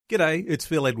G'day, it's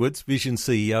Phil Edwards, Vision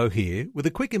CEO here, with a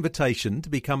quick invitation to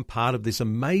become part of this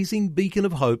amazing beacon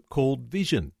of hope called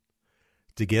Vision.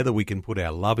 Together we can put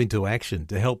our love into action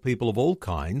to help people of all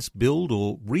kinds build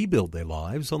or rebuild their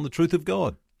lives on the truth of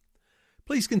God.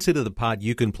 Please consider the part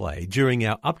you can play during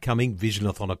our upcoming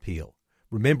Visionathon appeal,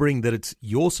 remembering that it's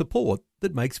your support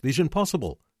that makes Vision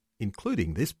possible,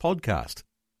 including this podcast.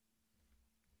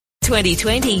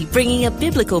 2020, bringing a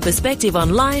biblical perspective on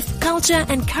life, culture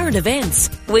and current events.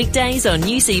 Weekdays on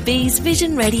UCB's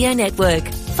Vision Radio Network.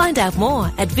 Find out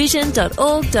more at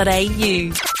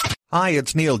vision.org.au. Hi,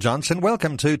 it's Neil Johnson.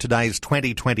 Welcome to today's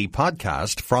 2020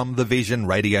 podcast from the Vision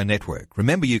Radio Network.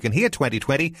 Remember, you can hear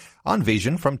 2020 on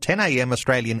Vision from 10 a.m.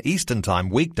 Australian Eastern Time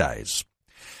weekdays.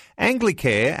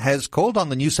 Anglicare has called on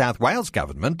the New South Wales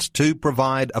government to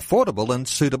provide affordable and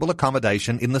suitable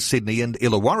accommodation in the Sydney and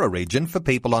Illawarra region for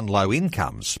people on low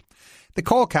incomes. The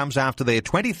call comes after their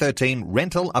 2013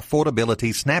 Rental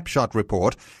Affordability Snapshot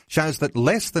report shows that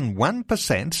less than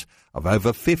 1% of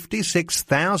over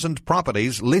 56,000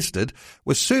 properties listed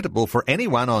were suitable for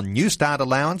anyone on New Start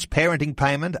allowance, parenting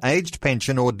payment, aged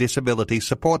pension or disability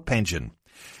support pension.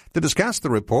 To discuss the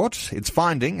report, its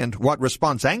finding and what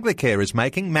response Anglicare is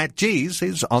making, Matt Gees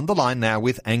is on the line now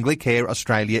with Anglicare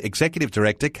Australia Executive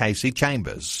Director Casey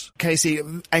Chambers. Casey,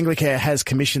 Anglicare has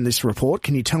commissioned this report.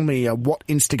 Can you tell me what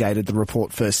instigated the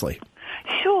report firstly?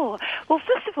 Sure. Well,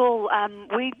 first of all,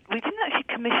 we didn't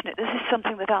actually commission it. This is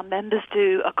something that our members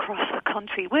do across the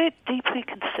country. We're deeply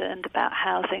concerned about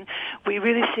housing. We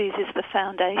really see it as the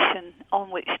foundation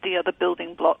on which the other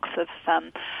building blocks of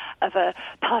a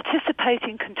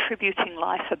participating, contributing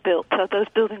life are built. So those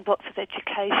building blocks of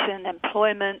education,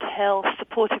 employment, health,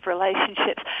 supportive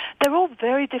relationships, they're all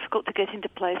very difficult to get into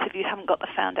place if you haven't got the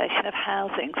foundation of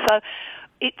housing. So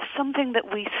it's something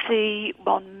that we see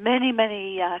on many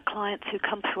clients who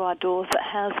come through our doors, that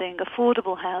housing,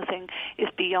 affordable housing, is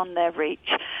beyond their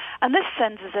reach. And this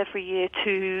sends us every year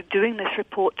to doing this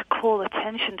report to call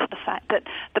attention to the fact that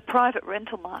the private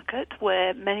rental market,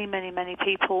 where many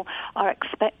people are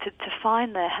expected to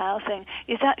find their housing,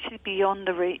 is actually beyond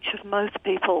the reach of most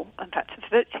people, in fact,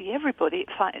 virtually everybody,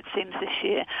 it seems this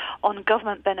year, on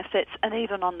government benefits and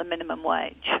even on the minimum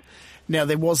wage. Now,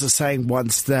 there was a saying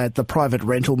once that the private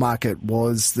rental market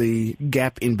was the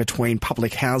gap in between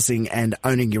public housing and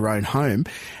owning your own home.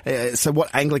 So what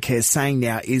Anglicare is saying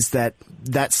now is that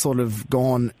that's sort of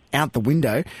gone out the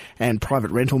window and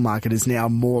private rental market is now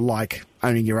more like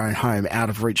owning your own home, out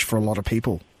of reach for a lot of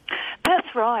people.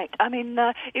 That's right. I mean,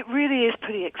 it really is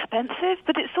pretty expensive,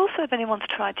 but it's also, if anyone's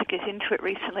tried to get into it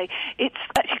recently, it's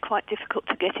actually quite difficult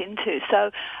to get into.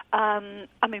 So,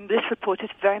 this report is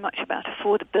very much about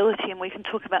affordability, and we can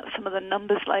talk about some of the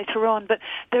numbers later on, but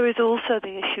there is also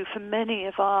the issue for many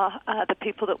of the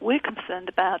people that we're concerned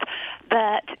about,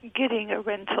 that getting a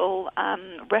rental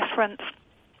reference,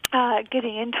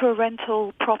 getting into a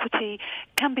rental property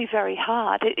can be very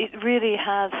hard. It really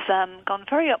has gone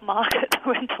very upmarket, the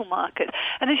rental market.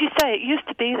 And as you say, it used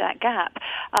to be that gap.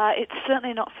 It's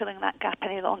certainly not filling that gap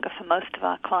any longer for most of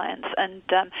our clients. And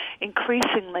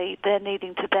increasingly, they're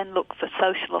needing to then look for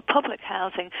social or public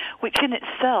housing, which in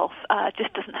itself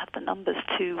just doesn't have the numbers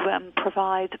to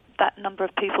provide that number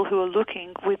of people who are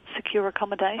looking with secure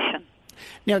accommodation.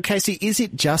 Now, Casey, is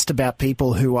it just about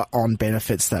people who are on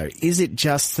benefits, though? Is it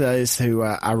just those who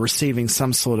are receiving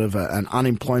some sort of an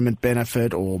unemployment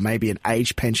benefit or maybe an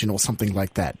age pension or something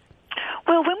like that?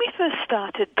 Well, when we first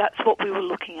started, that's what we were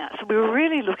looking at. So we were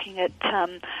really looking at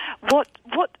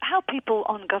how people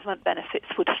on government benefits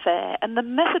would fare. And the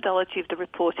methodology of the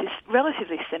report is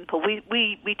relatively simple. We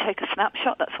take a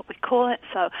snapshot, that's what we call it.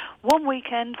 So one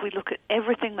weekend we look at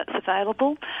everything that's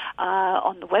available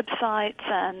on the websites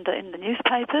and in the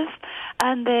newspapers,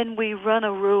 and then we run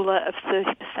a ruler of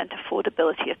 30%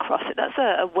 affordability across it. That's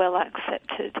a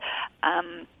well-accepted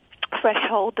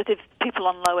threshold, that if people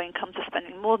on low incomes are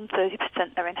spending more than 30%,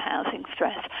 they're in housing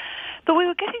stress. But we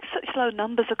were getting such low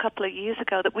numbers a couple of years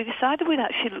ago that we decided we'd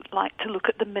actually like to look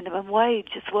at the minimum wage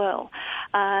as well.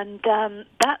 And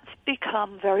that's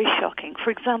become very shocking. For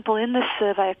example, in this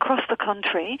survey across the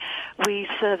country, we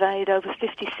surveyed over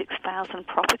 56,000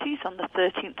 properties on the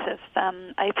 13th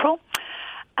of April.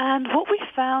 And what we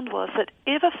found was that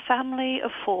if a family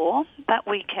of four that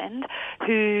weekend,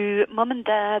 who mum and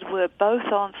dad were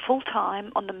both on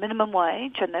full-time on the minimum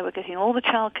wage, and they were getting all the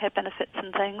childcare benefits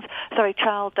and things,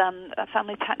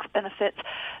 family tax benefits,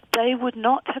 they would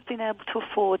not have been able to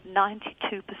afford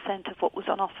 92% of what was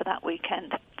on offer that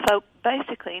weekend. So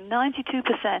basically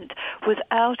 92% was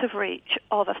out of reach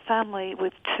of a family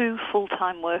with 2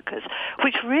 full-time workers,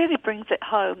 which really brings it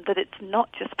home that it's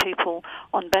not just people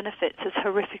on benefits, as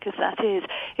horrific as that is.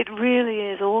 It really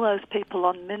is all those people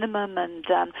on minimum and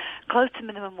close to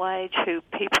minimum wage, who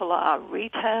people are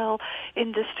retail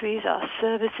industries, our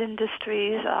service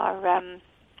industries, our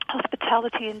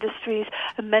hospitality industries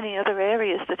and many other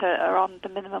areas that are on the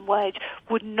minimum wage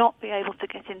would not be able to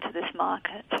get into this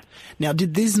market. Now,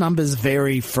 did these numbers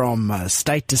vary from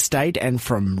state to state and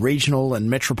from regional and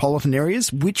metropolitan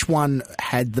areas? Which one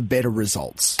had the better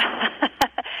results?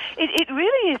 It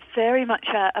really is very much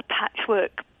a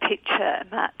patchwork picture,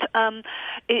 Matt.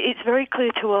 It's very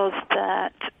clear to us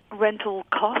that rental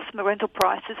costs, rental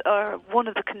prices are one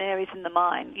of the canaries in the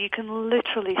mine. You can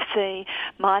literally see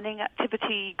mining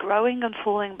activity growing and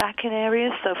falling back in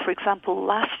areas. So, for example,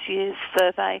 last year's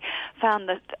survey found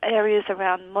that areas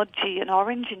around Mudgee and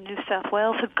Orange in New South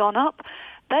Wales have gone up.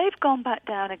 They've gone back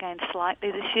down again slightly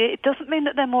this year. It doesn't mean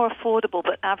that they're more affordable,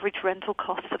 but average rental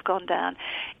costs have gone down.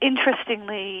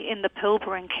 Interestingly, in the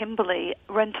Pilbara and Kimberley,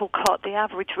 the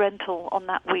average rental on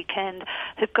that weekend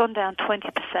had gone down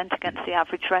 20% against the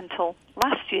average rental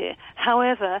last year.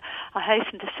 However, I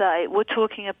hasten to say we're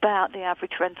talking about the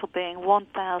average rental being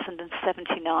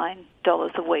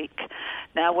 $1,079 a week.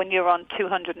 Now, when you're on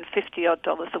 $250-odd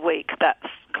a week, that's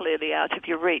clearly out of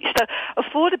your reach. So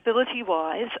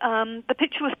affordability-wise, the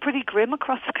picture was pretty grim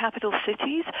across the capital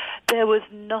cities. There was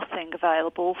nothing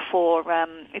available for,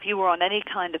 if you were on any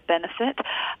kind of benefit,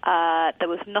 there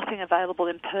was nothing available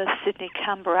in Perth, Sydney,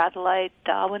 Canberra, Adelaide,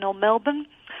 Darwin or Melbourne.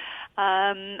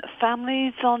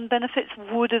 Families on benefits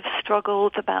would have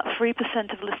struggled. About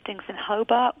 3% of listings in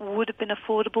Hobart would have been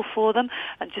affordable for them,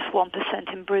 and just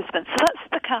 1% in Brisbane. So that's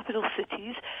the capital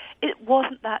cities. It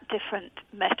wasn't that different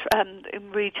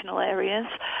in regional areas.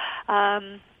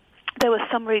 There were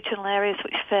some regional areas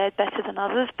which fared better than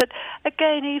others, but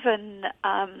again, even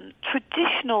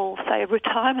traditional, say,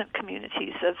 retirement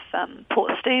communities of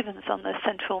Port Stephens on the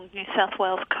central New South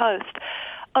Wales coast,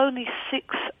 only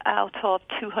 6 out of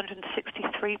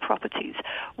 263 properties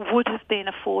would have been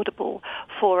affordable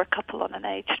for a couple on an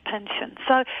aged pension.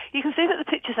 So you can see that the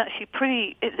picture's actually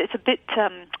it's a bit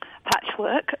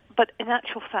patchwork, but in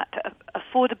actual fact,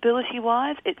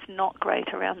 affordability-wise, it's not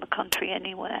great around the country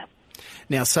anywhere.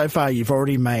 Now, so far you've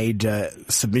already made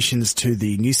submissions to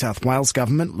the New South Wales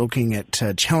government looking at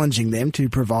challenging them to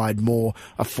provide more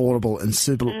affordable and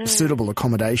suitable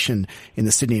accommodation in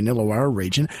the Sydney and Illawarra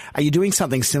region. Are you doing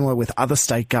something similar with other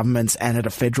state governments and at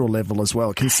a federal level as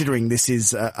well, considering this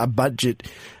is a budget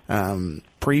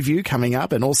preview coming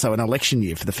up and also an election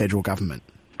year for the federal government?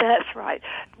 That's right.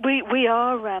 We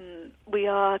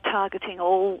are targeting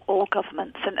all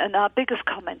governments, and our biggest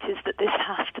comment is that this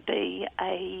has to be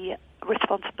a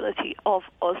responsibility of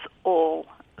us all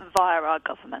via our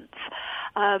governments.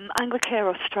 Anglicare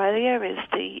Australia is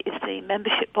the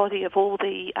membership body of all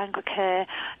the Anglicare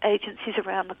agencies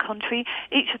around the country.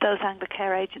 Each of those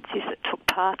Anglicare agencies that took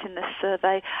part in this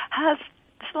survey has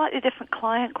slightly different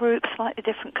client groups, slightly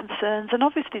different concerns, and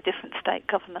obviously different state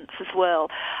governments as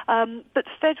well. But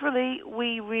federally,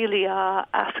 we really are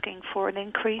asking for an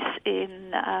increase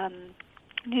in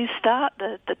New Start,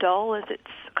 the dole as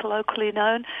it's colloquially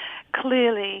known.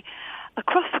 Clearly,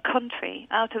 across the country,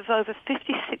 out of over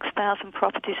 56,000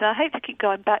 properties, and I hate to keep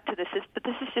going back to this, but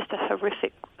this is just a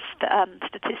horrific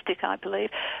statistic, I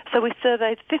believe. So we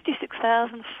surveyed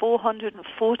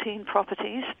 56,414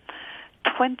 properties.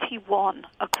 21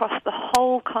 across the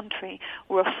whole country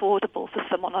were affordable for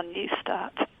someone on New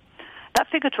Start. That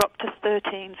figure dropped to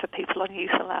 13 for people on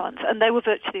youth allowance, and they were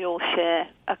virtually all share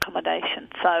accommodation.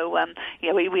 So,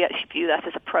 we actually view that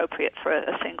as appropriate for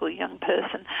a single young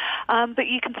person. But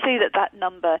you can see that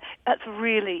number, that's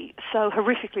really so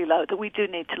horrifically low that we do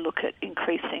need to look at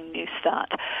increasing New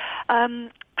Start.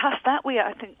 Past that, we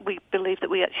believe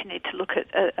that we actually need to look at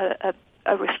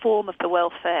a reform of the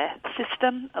welfare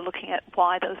system, looking at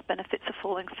why those benefits are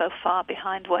falling so far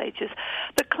behind wages.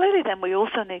 But clearly then we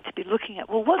also need to be looking at,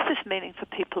 well, what's this meaning for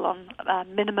people on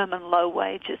minimum and low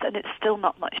wages? And it's still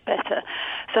not much better.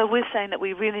 So we're saying that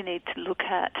we really need to look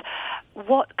at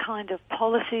what kind of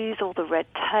policies, all the red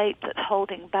tape that's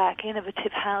holding back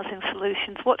innovative housing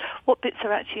solutions, what bits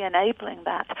are actually enabling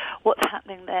that, what's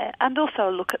happening there, and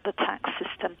also look at the tax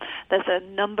system. There's a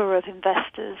number of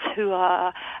investors who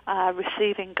are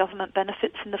receiving government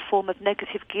benefits in the form of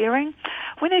negative gearing,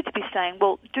 we need to be saying,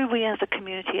 well, do we as a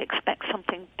community expect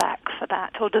something back for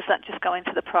that, or does that just go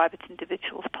into the private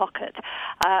individual's pocket?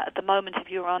 At the moment, if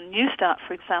you're on Newstart,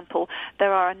 for example,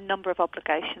 there are a number of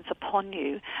obligations upon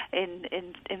you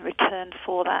in return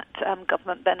for that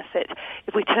government benefit.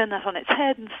 If we turn that on its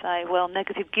head and say, well,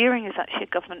 negative gearing is actually a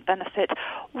government benefit,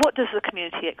 what does the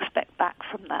community expect back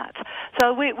from that?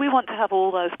 So we want to have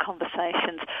all those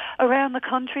conversations. Around the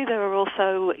country, there are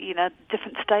also,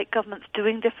 different state governments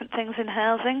doing different things in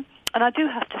housing. And I do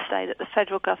have to say that the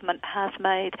federal government has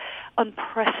made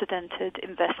unprecedented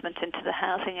investment into the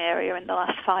housing area in the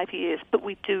last 5 years, but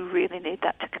we do really need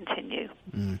that to continue.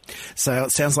 So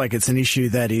it sounds like it's an issue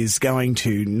that is going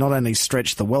to not only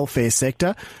stretch the welfare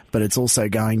sector, but it's also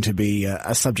going to be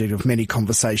a subject of many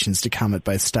conversations to come at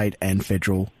both state and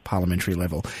federal parliamentary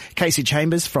level. Casey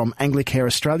Chambers from Anglicare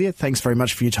Australia, thanks very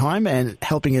much for your time and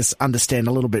helping us understand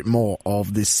a little bit more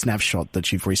of this snapshot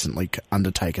that you've recently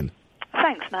undertaken.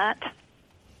 Thanks, Matt.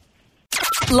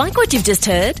 Like what you've just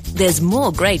heard? There's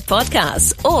more great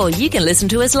podcasts, or you can listen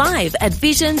to us live at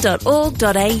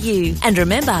vision.org.au. And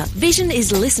remember, Vision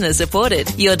is listener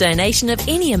supported. Your donation of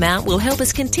any amount will help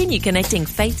us continue connecting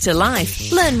faith to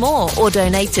life. Learn more or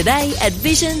donate today at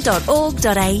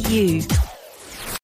vision.org.au.